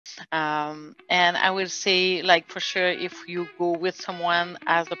And I will say, like, for sure, if you go with someone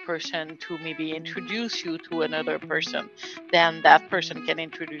as a person to maybe introduce you to another person, then that person can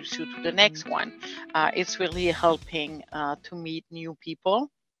introduce you to the next one. It's really helping to meet new people.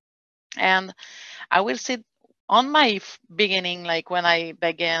 And I will say, on my beginning, like when I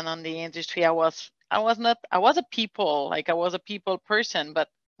began on the industry, I was a people, like I was a people person, but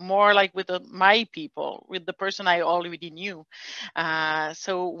more like with my people, with the person I already knew.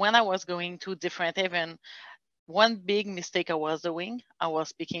 So when I was going to different events, one big mistake I was doing, I was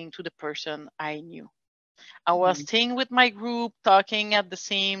speaking to the person I knew. I was staying with my group, talking at the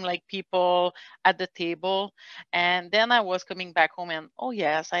same like people at the table, and then I was coming back home and, oh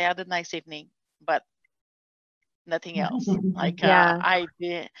yes, I had a nice evening, but nothing else. Like Yeah. I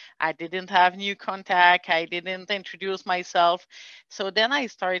didn't have new contact. I didn't introduce myself. So then I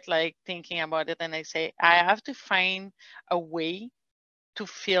start like thinking about it, and I say I have to find a way to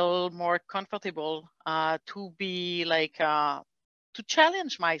feel more comfortable, to be like to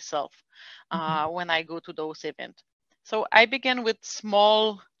challenge myself when I go to those events. So I began with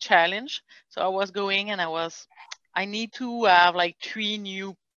small challenge. So I was going and I need to have like 3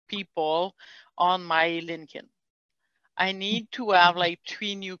 new people on my LinkedIn. I need to have like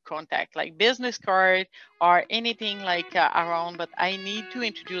 3 new contact, like business card or anything like around, but I need to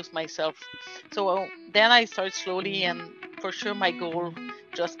introduce myself. So then I start slowly, and for sure my goal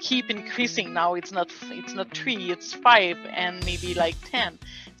just keep increasing. Now it's not 3, it's 5 and maybe like 10.